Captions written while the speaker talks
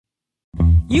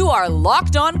You are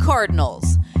Locked On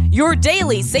Cardinals, your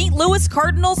daily St. Louis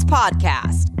Cardinals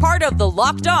podcast, part of the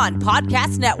Locked On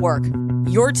Podcast Network,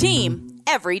 your team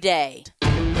every day.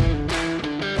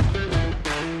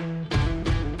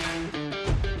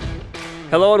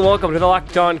 Hello and welcome to the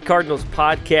Locked On Cardinals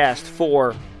podcast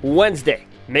for Wednesday,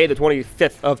 May the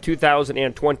 25th of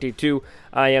 2022.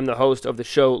 I am the host of the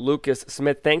show, Lucas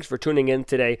Smith. Thanks for tuning in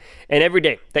today and every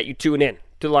day that you tune in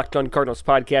to the Locked On Cardinals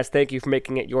podcast. Thank you for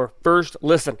making it your first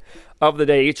listen of the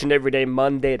day, each and every day,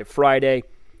 Monday to Friday.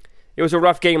 It was a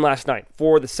rough game last night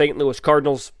for the St. Louis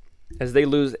Cardinals as they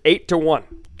lose 8-1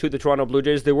 to the Toronto Blue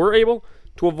Jays. They were able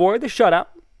to avoid the shutout.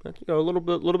 A little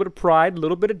bit of pride, a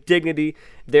little bit of dignity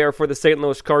there for the St.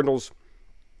 Louis Cardinals.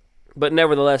 But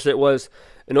nevertheless, it was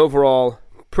an overall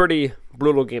pretty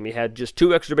brutal game. You had just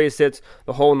 2 extra base hits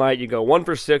the whole night. You go 1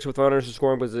 for 6 with runners in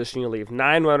scoring position. You leave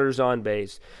 9 runners on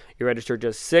base. You register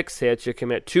just 6 hits. You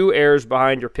commit 2 errors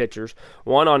behind your pitchers,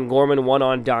 1 on Gorman, 1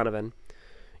 on Donovan.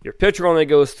 Your pitcher only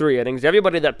goes 3 innings.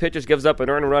 Everybody that pitches gives up an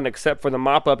earned run except for the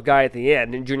mop-up guy at the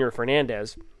end, Junior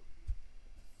Fernandez.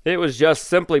 It was just,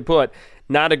 simply put,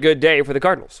 not a good day for the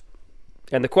Cardinals.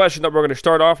 And the question that we're going to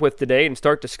start off with today and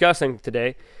start discussing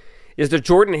today is the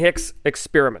Jordan Hicks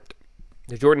experiment.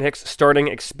 The Jordan Hicks starting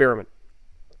experiment.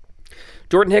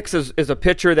 Jordan Hicks is a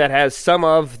pitcher that has some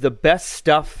of the best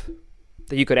stuff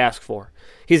that you could ask for.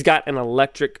 He's got an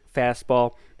electric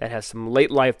fastball that has some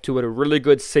late life to it, a really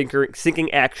good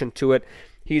sinking action to it.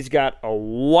 He's got a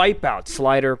wipeout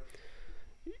slider.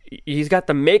 He's got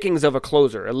the makings of a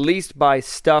closer, at least by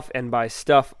stuff and by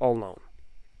stuff alone.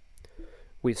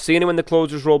 We've seen him in the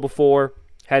closer's role before,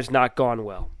 has not gone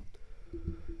well.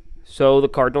 So the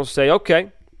Cardinals say,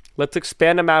 okay, let's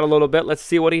expand him out a little bit. Let's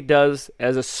see what he does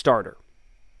as a starter.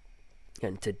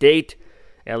 And to date,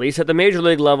 at least at the major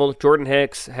league level, Jordan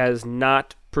Hicks has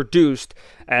not produced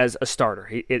as a starter.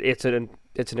 It's an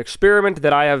experiment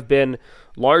that I have been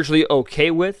largely okay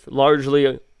with,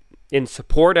 largely in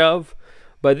support of.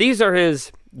 But these are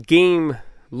his game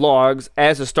logs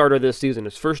as a starter this season.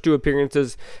 His first 2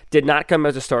 appearances did not come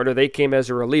as a starter. They came as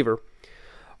a reliever.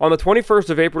 On the 21st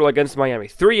of April against Miami,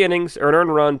 3 innings, an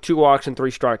earned run, 2 walks, and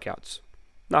 3 strikeouts.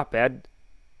 Not bad.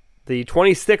 The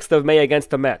 26th of May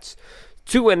against the Mets,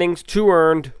 2 innings, 2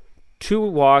 earned, 2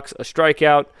 walks, a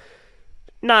strikeout.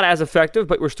 Not as effective,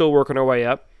 but we're still working our way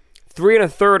up. 3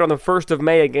 1/3 on the 1st of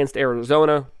May against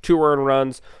Arizona, 2 earned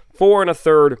runs, 4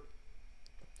 1/3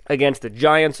 against the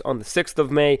Giants on the 6th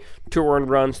of May, 2 earned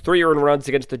runs, 3 earned runs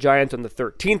against the Giants on the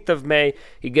 13th of May.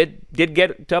 He did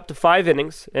get up to 5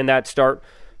 innings in that start.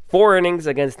 4 innings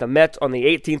against the Mets on the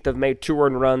 18th of May, 2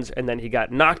 earned runs, and then he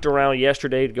got knocked around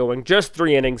yesterday going just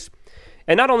 3 innings.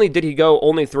 And not only did he go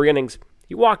only 3 innings,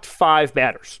 he walked 5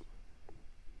 batters.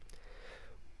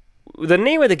 The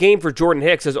name of the game for Jordan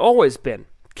Hicks has always been,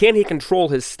 can he control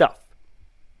his stuff?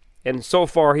 And so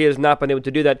far, he has not been able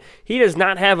to do that. He does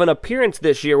not have an appearance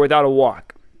this year without a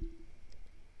walk.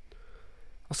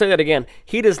 I'll say that again.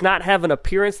 He does not have an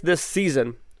appearance this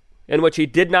season in which he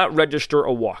did not register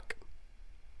a walk.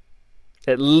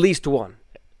 At least 1.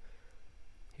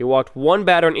 He walked 1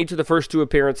 batter in each of the first 2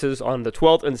 appearances on the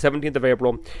 12th and 17th of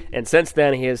April, and since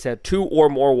then he has had 2 or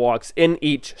more walks in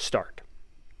each start.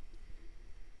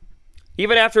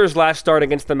 Even after his last start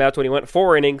against the Mets when he went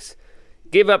 4 innings,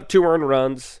 gave up 2 earned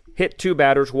runs, hit 2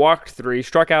 batters, walked 3,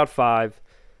 struck out 5.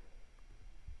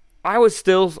 I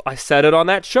said it on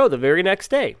that show the very next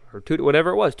day, or 2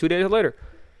 days later.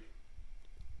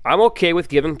 I'm okay with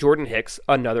giving Jordan Hicks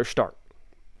another start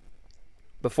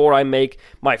before I make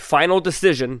my final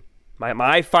decision,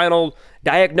 my final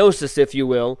diagnosis, if you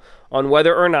will, on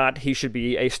whether or not he should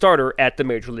be a starter at the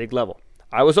major league level.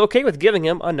 I was okay with giving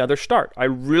him another start. I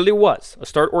really was. A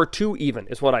start or 2 even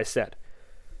is what I said.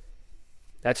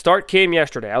 That start came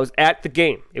yesterday. I was at the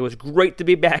game. It was great to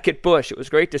be back at Busch. It was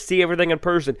great to see everything in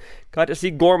person. Got to see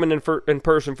Gorman in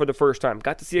person for the first time.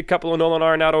 Got to see a couple of Nolan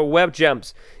Arenado web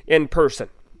gems in person.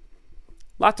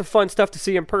 Lots of fun stuff to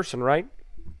see in person, right?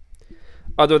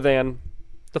 Other than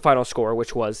the final score,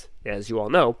 which was, as you all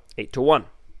know, 8-1.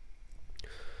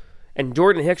 And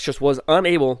Jordan Hicks just was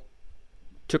unable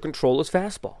to control his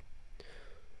fastball.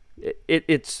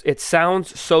 It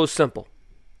sounds so simple.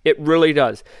 It really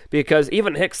does. Because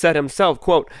even Hicks said himself,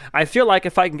 quote, I feel like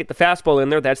if I can get the fastball in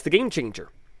there, that's the game changer.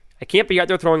 I can't be out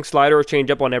there throwing slider or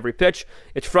changeup on every pitch.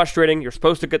 It's frustrating. You're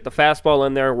supposed to get the fastball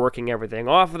in there, working everything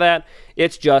off of that.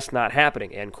 It's just not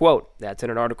happening, end quote. That's in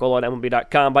an article on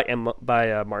MLB.com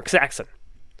by Mark Saxon.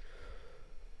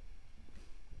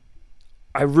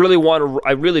 I really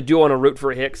do want to root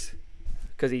for Hicks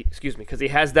because he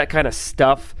has that kind of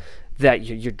stuff that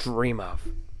you dream of.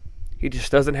 He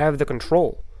just doesn't have the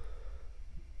control.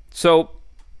 So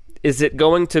Is it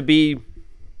going to be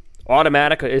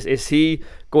automatic? Is he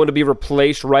going to be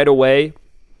replaced right away?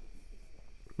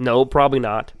 No, probably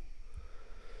not.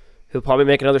 He'll probably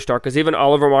make another start, because even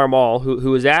Oliver Marmol,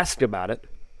 who was asked about it,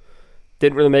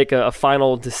 didn't really make a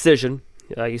final decision.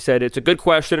 He said it's a good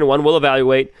question and one we'll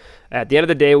evaluate. At the end of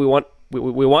the day, we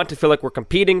want to feel like we're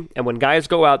competing, and when guys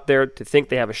go out there to think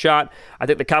they have a shot, I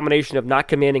think the combination of not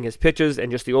commanding his pitches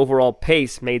and just the overall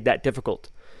pace made that difficult.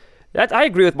 I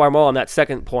agree with Marmol on that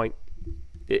second point.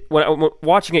 When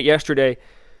watching it yesterday,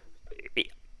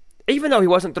 even though he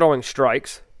wasn't throwing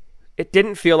strikes, it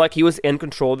didn't feel like he was in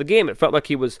control of the game. It felt like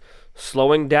he was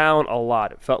slowing down a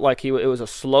lot. It felt like it was a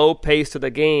slow pace to the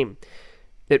game.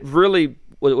 It really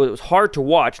was hard to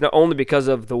watch, not only because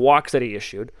of the walks that he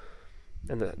issued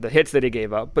and the hits that he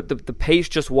gave up, but the pace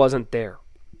just wasn't there.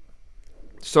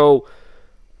 So,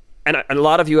 and a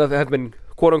lot of you have been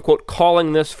quote-unquote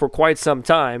calling this for quite some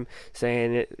time,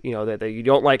 saying that you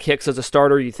don't like Hicks as a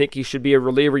starter, you think he should be a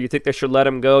reliever, you think they should let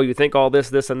him go, you think all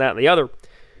this, and that, and the other.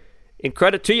 And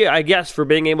credit to you, I guess, for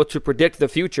being able to predict the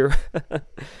future,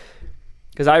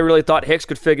 because I really thought Hicks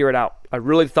could figure it out. I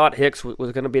really thought Hicks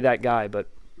was going to be that guy, but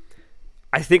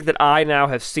I think that I now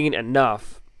have seen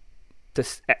enough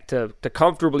to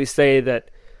comfortably say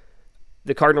that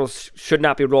the Cardinals should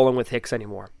not be rolling with Hicks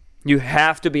anymore. You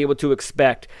have to be able to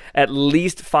expect at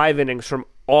least 5 innings from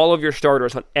all of your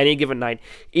starters on any given night,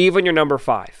 even your number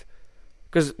 5.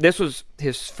 Because this was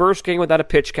his first game without a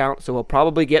pitch count, so he'll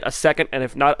probably get a second, and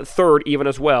if not a third even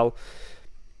as well.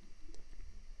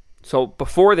 So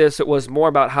before this, it was more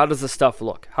about how does the stuff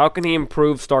look? How can he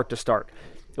improve start to start?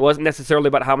 It wasn't necessarily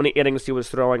about how many innings he was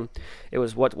throwing. It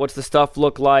was what's the stuff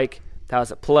look like? How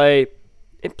does it play?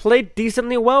 It played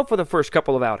decently well for the first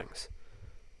couple of outings.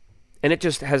 And it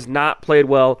just has not played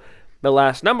well the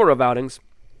last number of outings,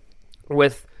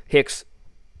 with Hicks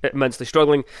immensely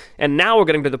struggling. And now we're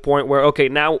getting to the point where, okay,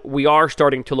 now we are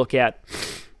starting to look at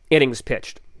innings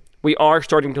pitched. We are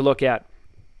starting to look at,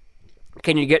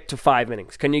 can you get to 5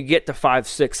 innings? Can you get to 5,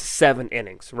 6, 7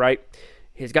 innings, right?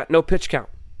 He's got no pitch count,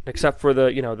 except for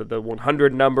the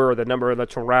 100 number, or the number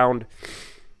that's around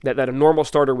that a normal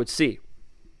starter would see.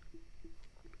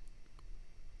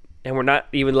 And we're not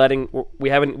even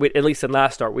at least in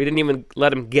last start, we didn't even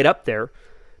let him get up there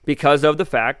because of the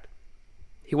fact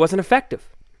he wasn't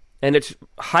effective. And it's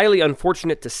highly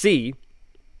unfortunate to see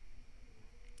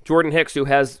Jordan Hicks, who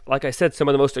has, like I said, some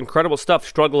of the most incredible stuff,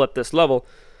 struggle at this level.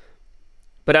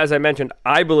 But as I mentioned,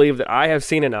 I believe that I have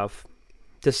seen enough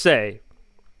to say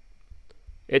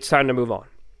it's time to move on.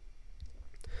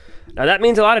 Now, that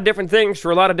means a lot of different things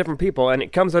for a lot of different people, and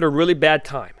it comes at a really bad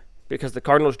time, because the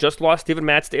Cardinals just lost Steven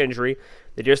Matz to injury.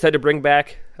 They just had to bring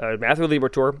back Matthew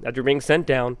Liberatore after being sent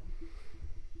down.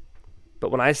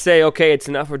 But when I say, okay, it's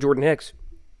enough for Jordan Hicks,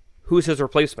 who's his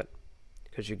replacement?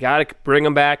 Because you got to bring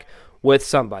him back with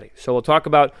somebody. So we'll talk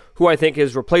about who I think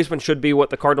his replacement should be, what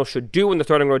the Cardinals should do in the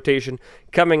starting rotation,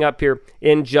 coming up here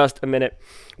in just a minute.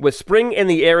 With spring in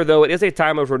the air, though, it is a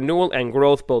time of renewal and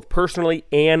growth, both personally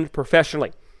and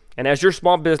professionally. And as your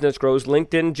small business grows,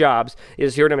 LinkedIn Jobs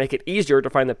is here to make it easier to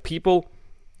find the people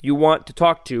you want to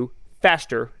talk to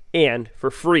faster and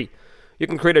for free. You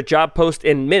can create a job post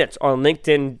in minutes on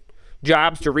LinkedIn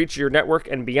Jobs to reach your network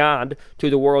and beyond to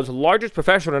the world's largest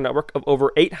professional network of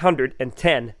over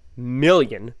 810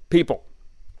 million people.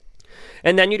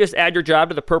 And then you just add your job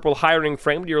to the purple hiring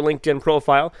frame to your LinkedIn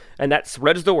profile, and that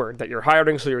spreads the word that you're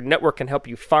hiring so your network can help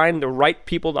you find the right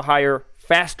people to hire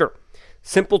faster.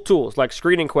 Simple tools like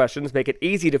screening questions make it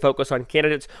easy to focus on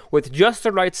candidates with just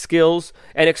the right skills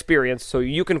and experience so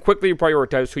you can quickly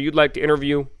prioritize who you'd like to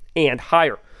interview and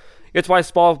hire. It's why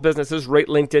small businesses rate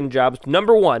LinkedIn Jobs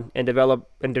number 1 in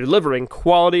delivering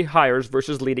quality hires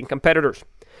versus leading competitors.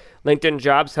 LinkedIn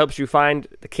Jobs helps you find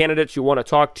the candidates you want to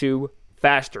talk to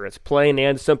faster. It's plain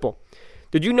and simple.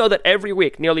 Did you know that every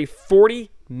week nearly 40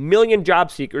 million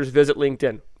job seekers visit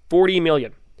LinkedIn? 40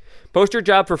 million. Post your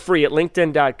job for free at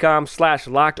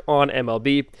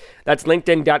linkedin.com/lockedonmlb. That's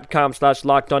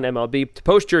linkedin.com/lockedonmlb to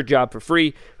post your job for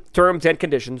free. Terms and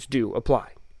conditions do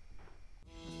apply.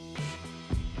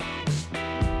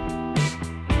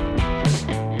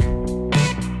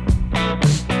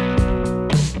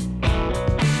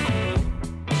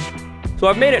 So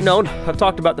I've made it known, I've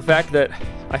talked about the fact that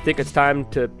I think it's time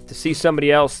to see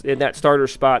somebody else in that starter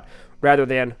spot rather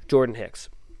than Jordan Hicks.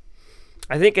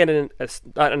 I think not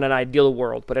in an ideal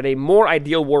world, but in a more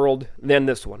ideal world than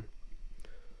this one,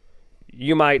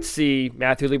 you might see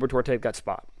Matthew Liberatore take that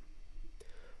spot.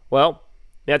 Well,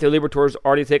 Matthew Liberatore's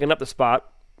already taken up the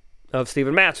spot of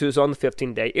Steven Matz, who's on the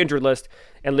 15-day injured list,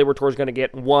 and Liberatore's going to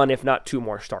get 1, if not 2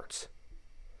 more starts.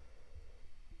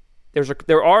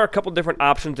 there are a couple different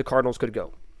options the Cardinals could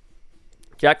go.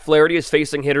 Jack Flaherty is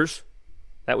facing hitters.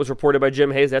 That was reported by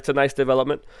Jim Hayes. That's a nice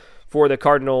development for the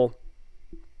Cardinal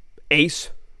ace,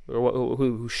 or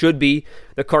who should be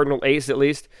the Cardinal ace at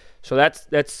least. So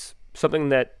that's something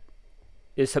that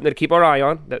is something to keep our eye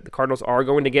on, that the Cardinals are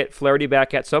going to get Flaherty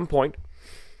back at some point.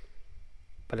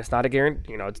 But it's not a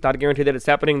guarantee. It's not a guarantee that it's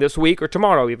happening this week or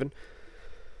tomorrow even,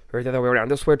 or the other way around,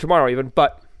 this way or tomorrow even.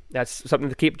 But that's something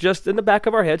to keep just in the back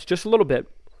of our heads, just a little bit.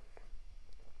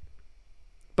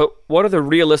 But what are the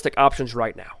realistic options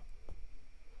right now?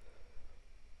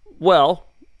 Well,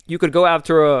 you could go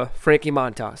after a Frankie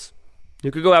Montas.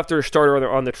 You could go after a starter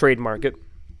on the trade market,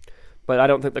 but I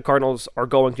don't think the Cardinals are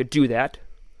going to do that.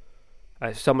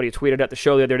 Somebody tweeted at the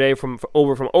show the other day from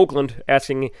Oakland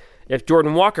asking if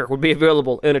Jordan Walker would be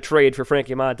available in a trade for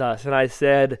Frankie Montas, and I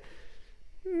said,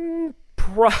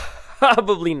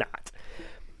 probably not.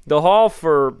 The haul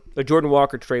for a Jordan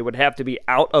Walker trade would have to be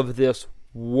out of this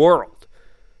world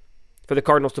for the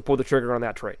Cardinals to pull the trigger on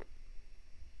that trade.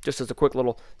 Just as a quick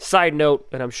little side note,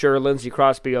 and I'm sure Lindsey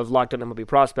Crosby of Locked On MLB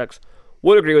Prospects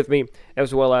would agree with me,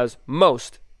 as well as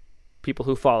most people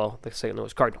who follow the St.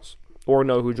 Louis Cardinals or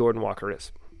know who Jordan Walker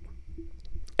is.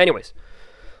 Anyways,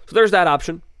 so there's that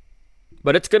option,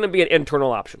 but it's going to be an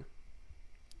internal option.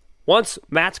 Once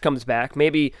Matz comes back,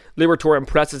 maybe Liberatore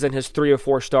impresses in his 3 or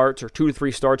 4 starts or 2 to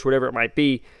 3 starts, whatever it might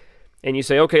be, and you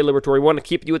say, okay, Liberatore, we want to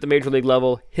keep you at the major league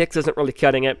level. Hicks isn't really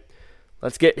cutting it.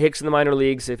 Let's get Hicks in the minor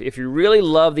leagues. If you really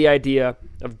love the idea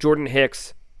of Jordan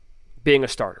Hicks being a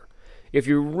starter, if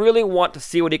you really want to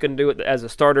see what he can do as a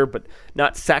starter but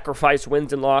not sacrifice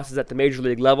wins and losses at the major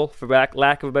league level, for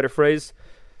lack of a better phrase,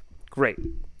 great.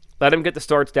 Let him get the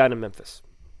starts down in Memphis.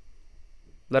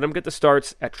 Let him get the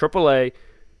starts at AAA,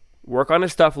 work on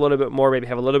his stuff a little bit more, maybe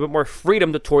have a little bit more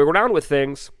freedom to toy around with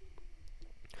things,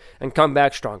 and come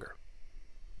back stronger.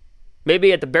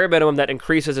 Maybe at the bare minimum that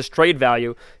increases his trade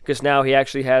value because now he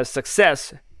actually has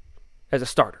success as a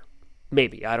starter.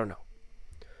 Maybe, I don't know.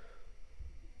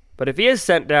 But if he is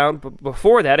sent down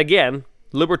before that, again,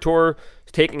 Liberatore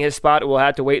is taking his spot. We'll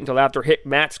have to wait until after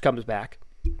Matz comes back.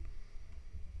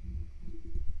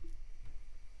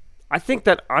 I think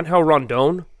that Angel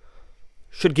Rondon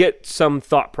should get some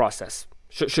thought process.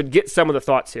 Should get some of the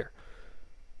thoughts here.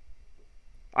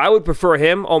 I would prefer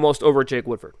him almost over Jake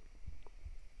Woodford.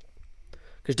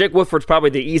 Because Jake Woodford's probably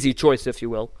the easy choice, if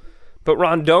you will. But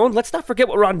Rondon, let's not forget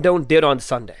what Rondon did on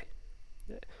Sunday.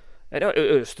 I know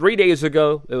it was 3 days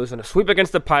ago. It was in a sweep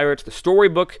against the Pirates. The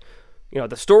storybook,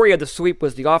 the story of the sweep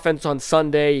was the offense on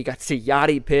Sunday. You got to see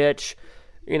Yachty pitch.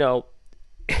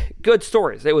 Good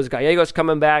stories. It was Gallegos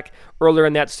coming back earlier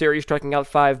in that series, striking out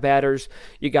 5 batters.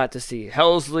 You got to see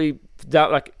Helsley.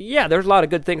 There's a lot of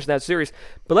good things in that series.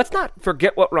 But let's not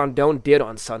forget what Rondon did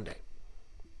on Sunday.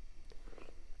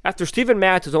 After Steven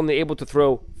Matz is only able to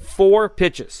throw 4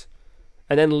 pitches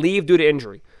and then leave due to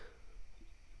injury.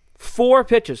 4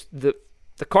 pitches. The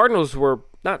Cardinals were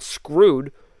not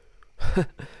screwed,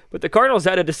 but the Cardinals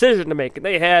had a decision to make, and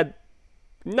they had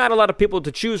not a lot of people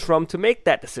to choose from to make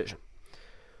that decision.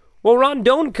 Well,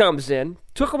 Rondon comes in,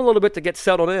 took him a little bit to get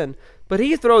settled in, but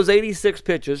he throws 86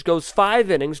 pitches, goes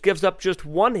 5 innings, gives up just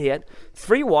 1 hit,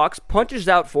 3 walks, punches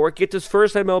out 4, gets his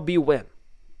first MLB win.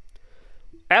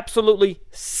 Absolutely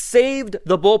saved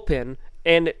the bullpen,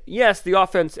 and yes, the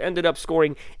offense ended up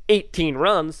scoring 18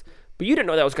 runs, but you didn't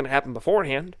know that was going to happen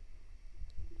beforehand.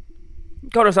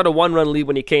 Cardinals had a 1-run lead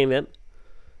when he came in.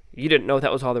 You didn't know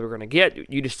that was all they were going to get.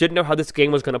 You just didn't know how this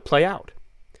game was going to play out.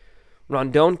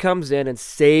 Rondon comes in and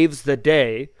saves the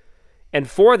day, and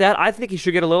for that, I think he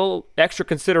should get a little extra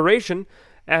consideration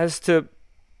as to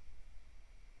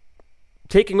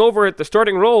taking over at the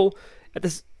starting role at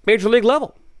this major league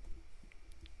level.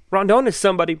 Rondon is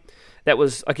somebody that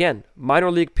was, again, minor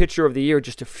league pitcher of the year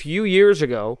just a few years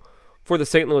ago for the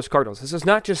St. Louis Cardinals. This is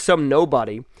not just some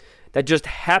nobody that just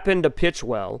happened to pitch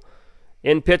well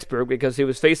in Pittsburgh because he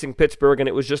was facing Pittsburgh and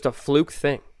it was just a fluke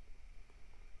thing.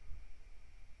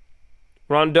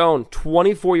 Rondon,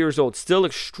 24 years old, still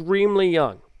extremely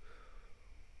young.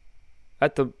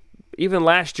 Even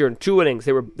last year in 2 innings,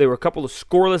 they were a couple of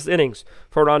scoreless innings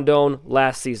for Rondon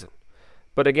last season.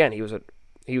 But again, he was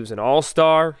an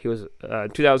all-star. He was in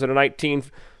 2019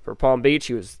 for Palm Beach.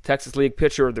 He was Texas League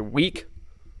Pitcher of the Week.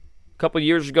 A couple of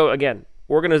years ago, again,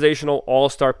 organizational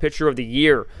all-star pitcher of the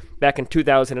year back in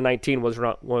 2019 was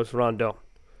Rondon.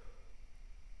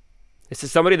 This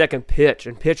is somebody that can pitch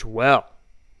and pitch well.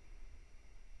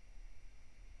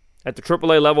 At the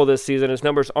AAA level this season, his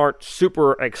numbers aren't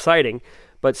super exciting,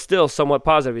 but still somewhat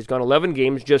positive. He's gone 11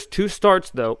 games, just 2 starts,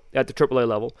 though, at the AAA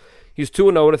level. He's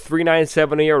 2-0 with a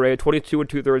 3.97 ERA, 22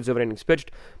 2/3 of innings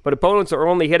pitched, but opponents are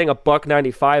only hitting a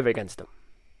 .195 against him.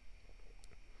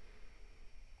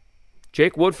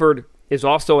 Jake Woodford is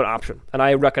also an option, and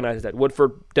I recognize that.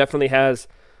 Woodford definitely has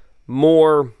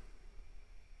more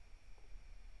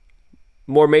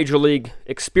major league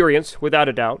experience, without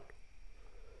a doubt.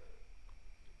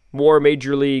 More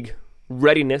major league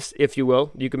readiness, if you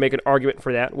will. You can make an argument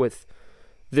for that with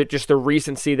just the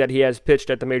recency that he has pitched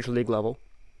at the major league level.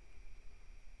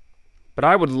 But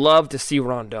I would love to see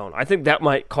Rondon. I think that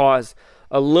might cause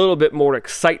a little bit more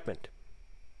excitement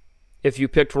if you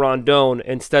picked Rondon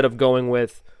instead of going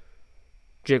with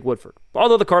Jake Woodford.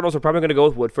 Although the Cardinals are probably going to go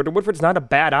with Woodford, and Woodford's not a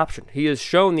bad option. He has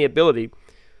shown the ability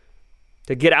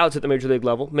to get outs at the major league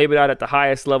level. Maybe not at the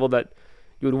highest level that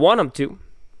you would want him to,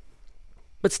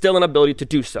 but still an ability to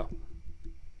do so.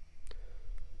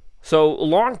 So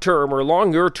long-term or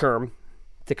longer-term,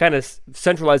 to kind of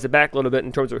centralize it back a little bit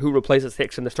in terms of who replaces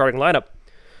Hicks in the starting lineup,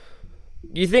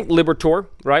 you think Liberatore,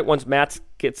 right? Once Matz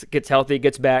gets healthy,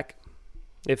 gets back,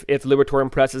 if Liberatore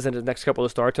impresses in the next couple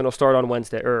of starts, and he'll start on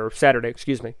Saturday,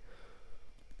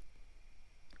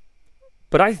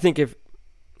 But I think if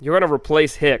you're going to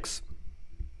replace Hicks,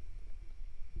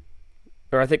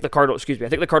 I think the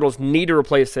Cardinals need to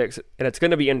replace Hicks, and it's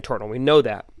going to be internal. We know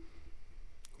that.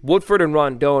 Woodford and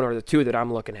Rondon are the two that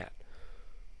I'm looking at.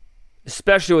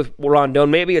 Especially with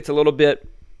Rondon, maybe it's a little bit,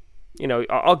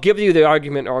 I'll give you the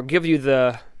argument, or I'll give you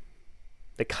the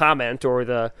comment, or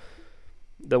the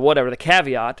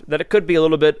caveat, that it could be a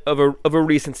little bit of a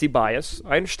recency bias.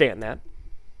 I understand that.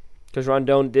 Because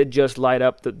Rondon did just light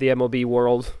up the MLB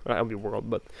world,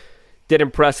 but did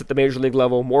impress at the major league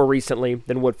level more recently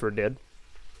than Woodford did.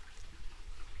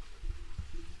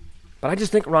 But I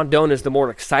just think Rondon is the more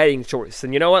exciting choice.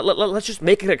 And you know what? Let's just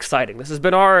make it exciting. This has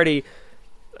been already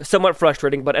somewhat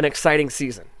frustrating, but an exciting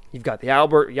season. You've got the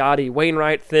Albert, Yadi,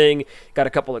 Wainwright thing. Got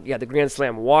the Grand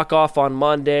Slam walk-off on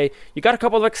Monday. You got a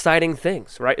couple of exciting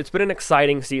things, right? It's been an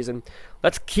exciting season.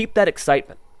 Let's keep that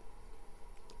excitement.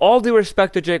 All due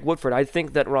respect to Jake Woodford, I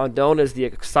think that Rondon is the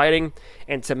exciting,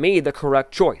 and to me, the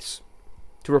correct choice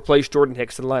to replace Jordan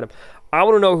Hicks in the lineup. I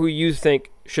want to know who you think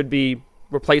should be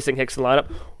replacing Hicks in the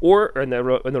lineup, or in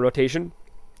the rotation,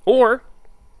 or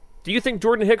do you think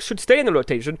Jordan Hicks should stay in the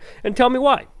rotation? And tell me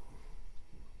why.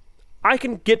 I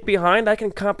can get behind, I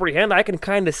can comprehend, I can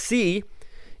kind of see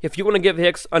if you want to give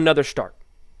Hicks another start.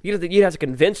 You have to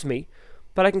convince me,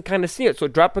 but I can kind of see it. So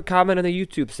drop a comment in the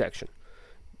YouTube section.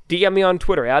 DM me on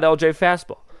Twitter at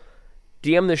LJFastball.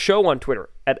 DM the show on Twitter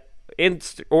or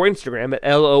Instagram at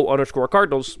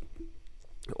LO_Cardinals.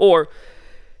 Or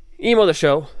email the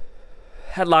show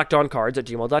at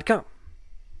lockedoncards@gmail.com.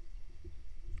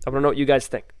 I want to know what you guys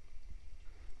think.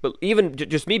 But even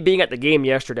just me being at the game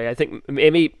yesterday, I think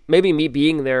maybe me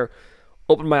being there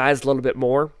opened my eyes a little bit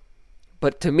more.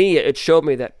 But to me, it showed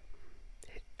me that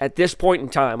at this point in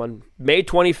time, on May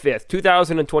 25th,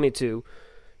 2022,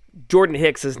 Jordan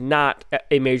Hicks is not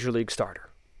a major league starter.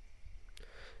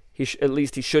 At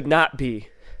least he should not be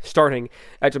starting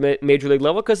at the major league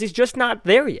level because he's just not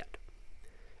there yet.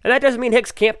 And that doesn't mean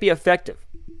Hicks can't be effective.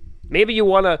 Maybe you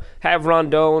want to have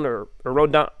Rondon or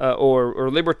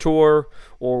Liberatore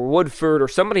or Woodford or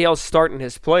somebody else start in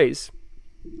his place.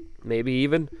 Maybe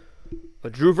even a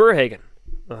Drew Verhagen.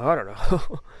 I don't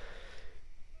know.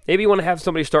 Maybe you want to have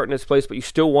somebody start in his place, but you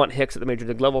still want Hicks at the major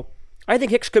league level. I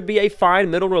think Hicks could be a fine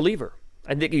middle reliever.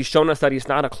 I think he's shown us that he's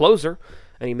not a closer,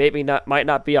 and he might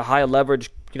not be a high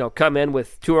leverage, come in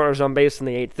with 2 runners on base in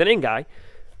the 8th inning guy.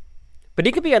 But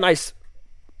he could be a nice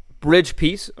bridge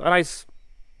piece, a nice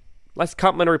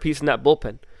complimentary piece in that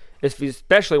bullpen,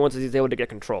 especially once he's able to get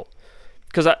control.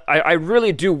 Because I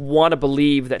really do want to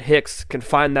believe that Hicks can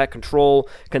find that control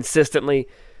consistently.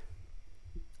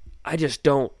 I just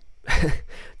don't.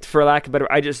 For lack of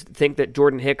better, I just think that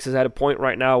Jordan Hicks is at a point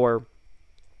right now where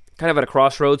kind of at a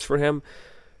crossroads for him.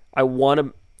 I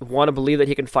want to believe that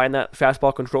he can find that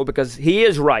fastball control because he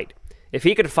is right. If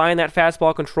he can find that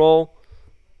fastball control,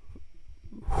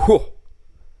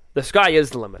 the sky is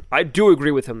the limit. I do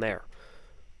agree with him there.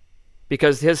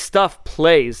 Because his stuff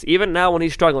plays. Even now when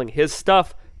he's struggling, his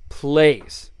stuff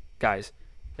plays, guys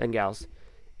and gals.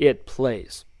 It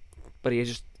plays. But he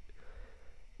just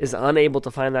is unable to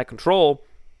find that control.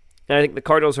 And I think the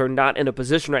Cardinals are not in a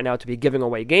position right now to be giving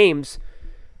away games.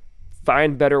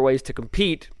 Find better ways to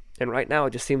compete. And right now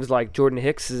it just seems like Jordan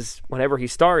Hicks is, whenever he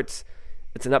starts,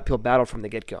 it's an uphill battle from the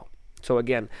get-go. So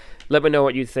again, let me know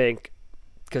what you think.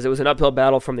 Because it was an uphill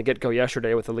battle from the get-go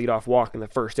yesterday with a leadoff walk in the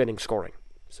first inning scoring.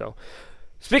 So,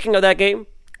 speaking of that game,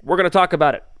 we're going to talk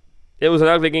about it. It was an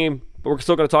ugly game but we're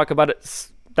still going to talk about it.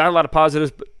 Not a lot of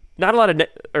positives, but not a lot of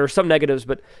or some negatives,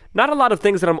 but not a lot of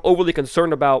things that I'm overly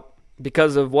concerned about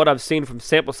because of what I've seen from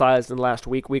sample size in the last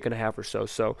week and a half or so.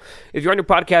 So if you're on your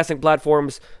podcasting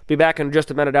platforms, be back in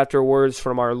just a minute after words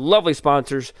from our lovely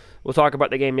sponsors. We'll talk about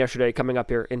the game yesterday coming up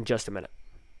here in just a minute.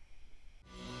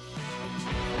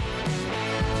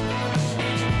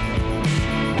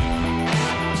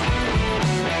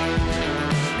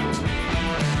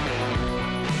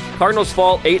 Cardinals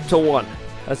fall 8-1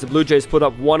 as the Blue Jays put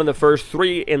up 1 in the first,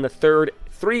 3 in the third,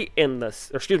 3 in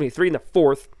the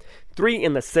fourth, 3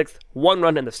 in the sixth, 1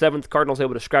 run in the seventh. Cardinals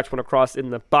able to scratch one across in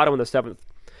the bottom of the seventh.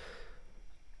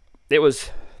 It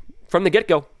was from the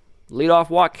get-go.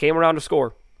 Leadoff walk came around to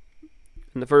score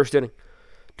in the first inning.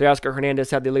 Teoscar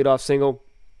Hernandez had the leadoff single,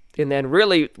 and then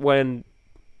really when,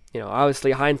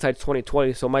 obviously hindsight's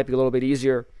 20/20, so it might be a little bit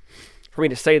easier for me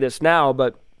to say this now,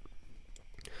 but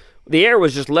the air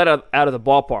was just let out of the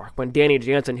ballpark when Danny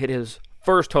Jansen hit his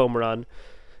first home run.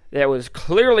 That was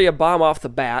clearly a bomb off the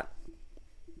bat.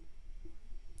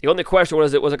 The only question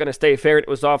was it going to stay fair? It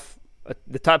was off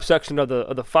the top section of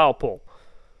the foul pole.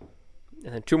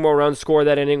 And then 2 more runs scored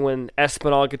that inning when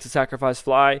Espinal gets a sacrifice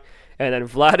fly, and then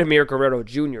Vladimir Guerrero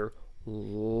Jr.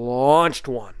 launched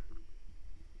one.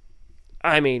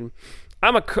 I mean,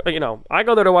 I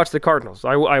go there to watch the Cardinals.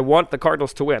 I want the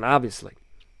Cardinals to win, obviously.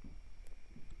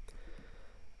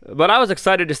 But I was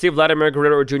excited to see Vladimir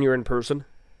Guerrero Jr. in person.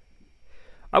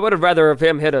 I would have rather have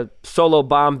him hit a solo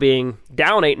bomb being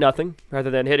down 8-0 rather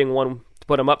than hitting one to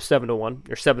put him up 7-1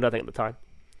 or 7-0 at the time.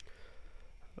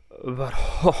 But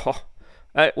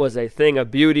that was a thing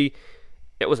of beauty.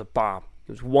 It was a bomb.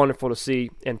 It was wonderful to see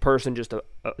in person, just a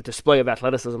display of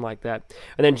athleticism like that.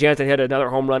 And then Jansen hit another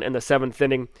home run in the 7th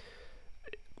inning.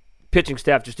 Pitching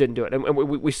staff just didn't do it. And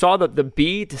we saw the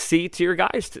B to C tier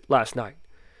guys last night.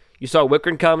 You saw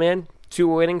Wickren come in,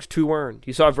 2 innings, 2 earned.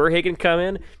 You saw Verhagen come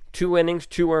in, 2 innings,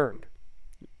 2 earned.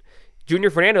 Junior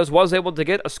Fernandez was able to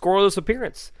get a scoreless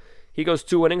appearance. He goes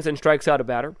 2 innings and strikes out a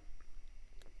batter.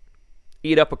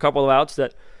 Eat up a couple of outs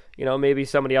that, maybe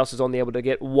somebody else is only able to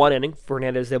get 1 inning.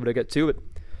 Fernandez is able to get 2. But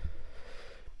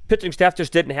pitching staff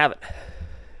just didn't have it.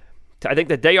 I think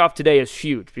the day off today is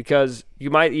huge because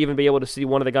you might even be able to see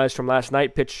one of the guys from last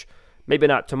night pitch, maybe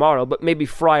not tomorrow, but maybe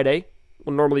Friday.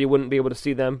 Well, normally you wouldn't be able to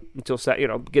see them until,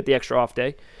 get the extra off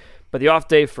day. But the off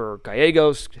day for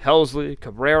Gallegos, Helsley,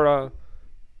 Cabrera,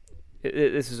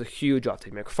 this is a huge off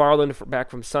day. McFarland back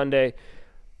from Sunday.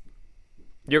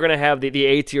 You're going to have the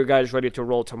A-tier guys ready to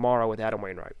roll tomorrow with Adam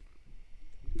Wainwright.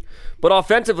 But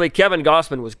offensively, Kevin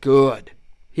Gausman was good.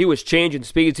 He was changing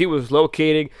speeds. He was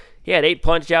locating. He had 8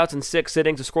 punch-outs in 6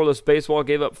 innings of scoreless baseball,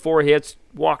 gave up 4 hits,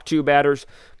 walked 2 batters,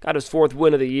 got his 4th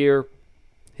win of the year.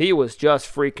 He was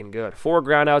just freaking good. 4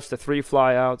 groundouts to 3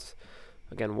 flyouts.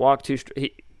 Again, walked 2.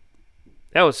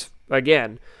 That was,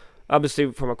 again,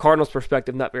 obviously from a Cardinals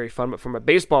perspective, not very fun, but from a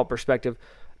baseball perspective,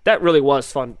 that really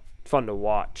was fun to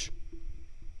watch.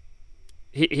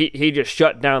 He just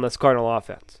shut down this Cardinal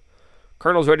offense.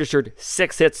 Cardinals registered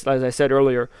 6 hits, as I said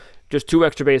earlier, just 2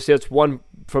 extra base hits, 1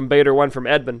 from Bader, 1 from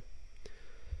Edman.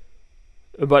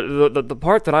 But the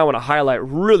part that I want to highlight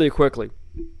really quickly,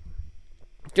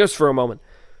 just for a moment,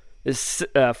 is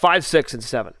 5, 6, and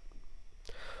 7.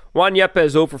 Juan Yepez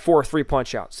 0 for 4, 3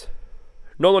 punch-outs.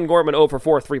 Nolan Gorman 0 for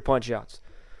 4, 3 punch-outs.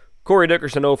 Corey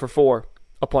Dickerson 0 for 4,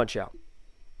 a punch-out.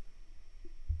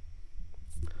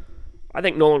 I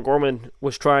think Nolan Gorman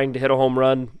was trying to hit a home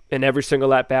run in every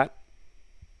single at-bat.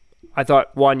 I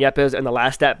thought Juan Yepez in the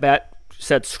last at-bat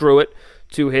said screw it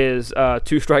to his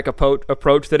 2-strike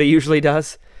approach that he usually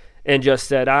does and just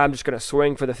said, I'm just going to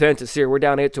swing for the fences here. We're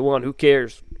down 8-1. Who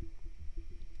cares?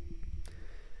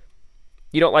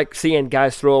 You don't like seeing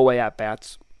guys throw away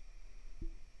at-bats.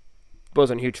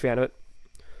 Wasn't a huge fan of it.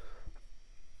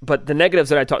 But the negatives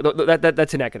that I talked,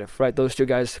 that's a negative, right? Those 2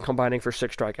 guys combining for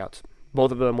 6 strikeouts.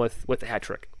 Both of them with the hat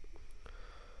trick.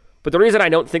 But the reason I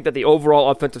don't think that the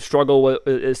overall offensive struggle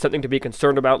is something to be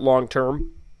concerned about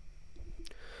long-term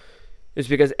is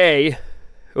because, A, it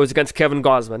was against Kevin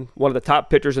Gausman, one of the top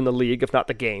pitchers in the league, if not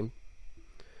the game.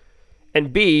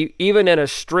 And B, even in a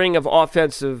string of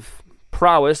offensive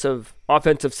prowess, of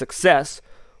offensive success,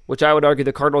 which I would argue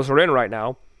the Cardinals are in right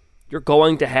now, you're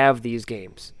going to have these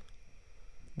games.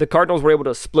 The Cardinals were able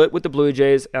to split with the Blue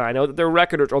Jays, and I know that their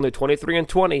record is only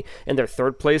 23-20, and they're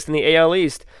 3rd place in the AL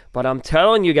East, but I'm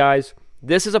telling you guys,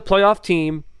 this is a playoff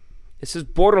team. This is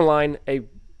borderline a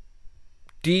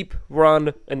deep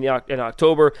run in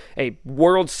October, a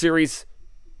World Series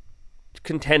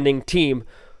contending team.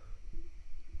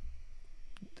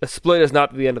 A split is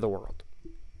not the end of the world.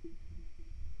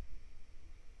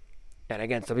 And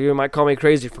again, some of you might call me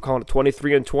crazy for calling a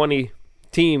 23-20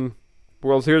 team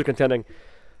World Series contending,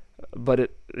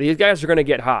 but these guys are going to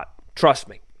get hot. Trust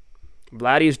me.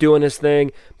 Vladdy's doing his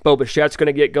thing. Bo Bichette's going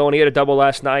to get going. He had a double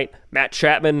last night. Matt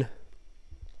Chapman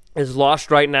is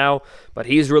lost right now, but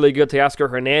he's really good. Teoscar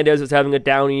Hernandez is having a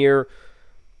down year.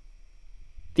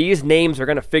 These names are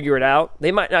going to figure it out.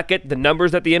 They might not get the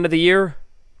numbers at the end of the year,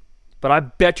 but I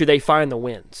bet you they find the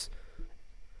wins.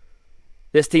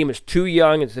 This team is too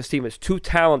young and this team is too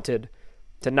talented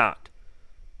to not.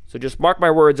 So just mark my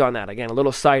words on that. Again, a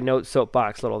little side note,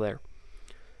 soapbox, little there.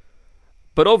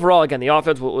 But overall, again, the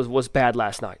offense was bad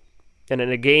last night. And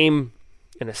in a game,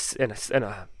 in a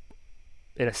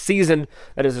season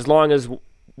that is as long as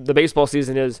the baseball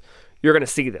season is, you're going to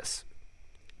see this.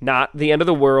 Not the end of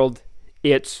the world.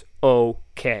 It's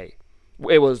okay.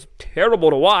 It was terrible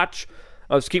to watch.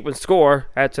 I was keeping score.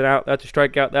 That's an out. That's a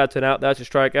strikeout. That's an out. That's a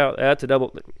strikeout. That's a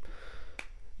double.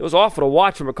 It was awful to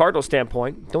watch from a Cardinals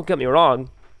standpoint. Don't get me wrong.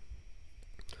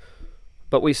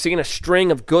 But we've seen a string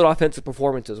of good offensive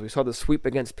performances. We saw the sweep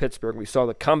against Pittsburgh. We saw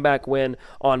the comeback win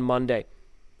on Monday.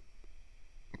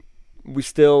 We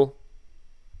still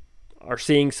are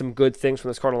seeing some good things from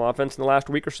this Cardinal offense in the last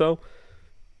week or so.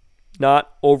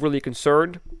 Not overly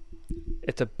concerned.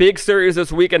 It's a big series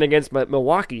this weekend against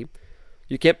Milwaukee.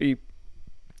 You can't be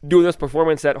doing this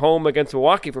performance at home against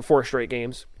Milwaukee for 4 straight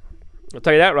games. I'll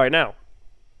tell you that right now.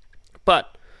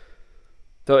 But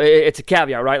so it's a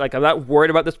caveat, right? Like, I'm not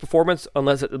worried about this performance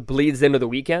unless it bleeds into the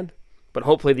weekend. But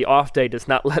hopefully the off day does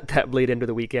not let that bleed into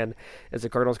the weekend, as the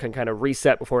Cardinals can kind of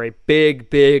reset before a big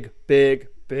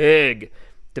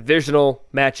divisional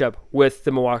matchup with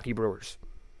the Milwaukee Brewers.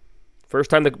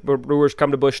 First time the Brewers come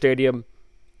to Busch Stadium.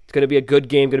 It's going to be a good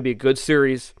game, going to be a good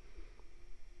series.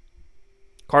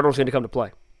 Cardinals going to come to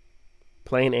play.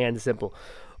 Plain and simple.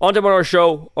 On tomorrow's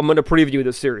show, I'm going to preview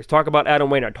this series. Talk about Adam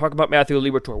Wainwright. Talk about Matthew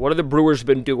Liberatore. What have the Brewers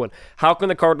been doing? How can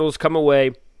the Cardinals come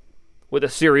away with a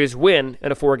series win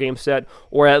in a 4-game set,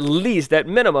 or at least, at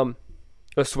minimum,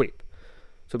 a sweep?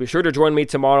 So be sure to join me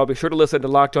tomorrow. Be sure to listen to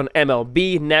Locked On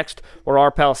MLB next, where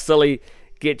our pal Silly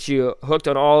gets you hooked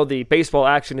on all the baseball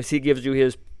action as he gives you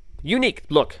his unique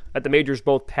look at the majors,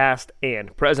 both past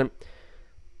and present.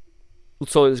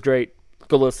 Silly is great.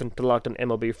 Go listen to Locked On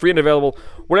MLB. Free and available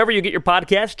wherever you get your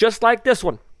podcasts, just like this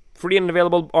one. Free and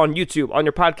available on YouTube, on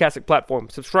your podcasting platform.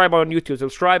 Subscribe on YouTube.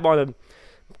 Subscribe on the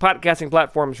podcasting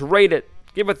platforms. Rate it.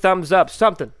 Give a thumbs up.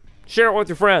 Something. Share it with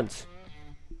your friends.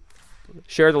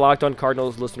 Share the Locked On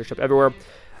Cardinals listenership everywhere.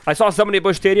 I saw somebody at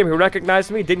Busch Stadium who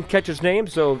recognized me. Didn't catch his name.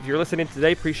 So if you're listening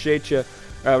today, appreciate you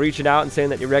reaching out and saying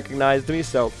that you recognized me.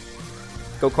 So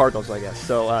go Cardinals, I guess.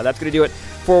 So that's going to do it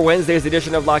for Wednesday's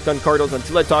edition of Locked On Cardinals.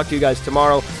 Until I talk to you guys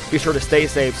tomorrow, be sure to stay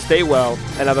safe, stay well,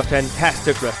 and have a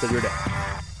fantastic rest of your day.